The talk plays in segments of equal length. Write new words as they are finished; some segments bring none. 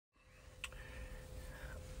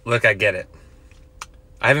Look, I get it.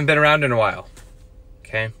 I haven't been around in a while.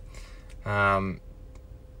 Okay?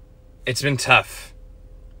 It's been tough.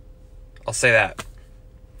 I'll say that.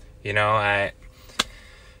 You know, I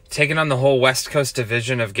taking on the whole West Coast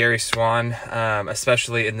division of Gary Swan,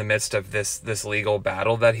 especially in the midst of this legal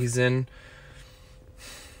battle that he's in.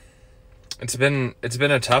 It's been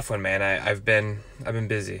a tough one, man. I've been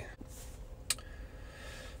busy.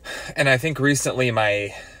 And I think recently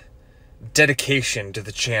my dedication to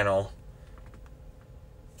the channel,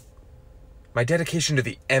 my dedication to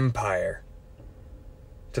the empire,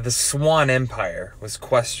 to the Swan Empire, was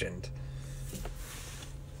questioned.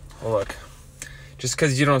 Well, look, just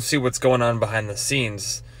because you don't see what's going on behind the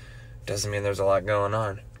scenes doesn't mean there's a lot going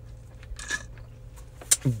on.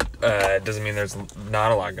 Doesn't mean there's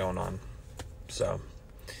not a lot going on. So,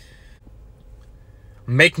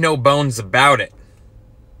 make no bones about it.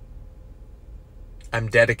 I'm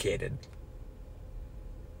dedicated.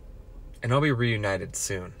 And I'll be reunited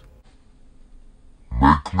soon.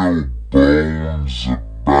 Make no bones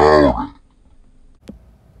about it.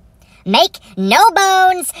 Make no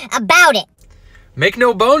bones about it. Make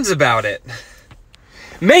no bones about it.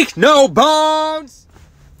 Make no bones.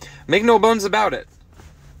 Make no bones about it.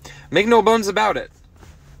 Make no bones about it.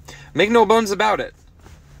 Make no bones about it.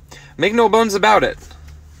 Make no bones about it.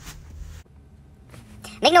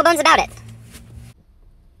 Make no bones about it.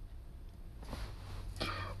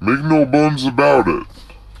 Make no bones about it.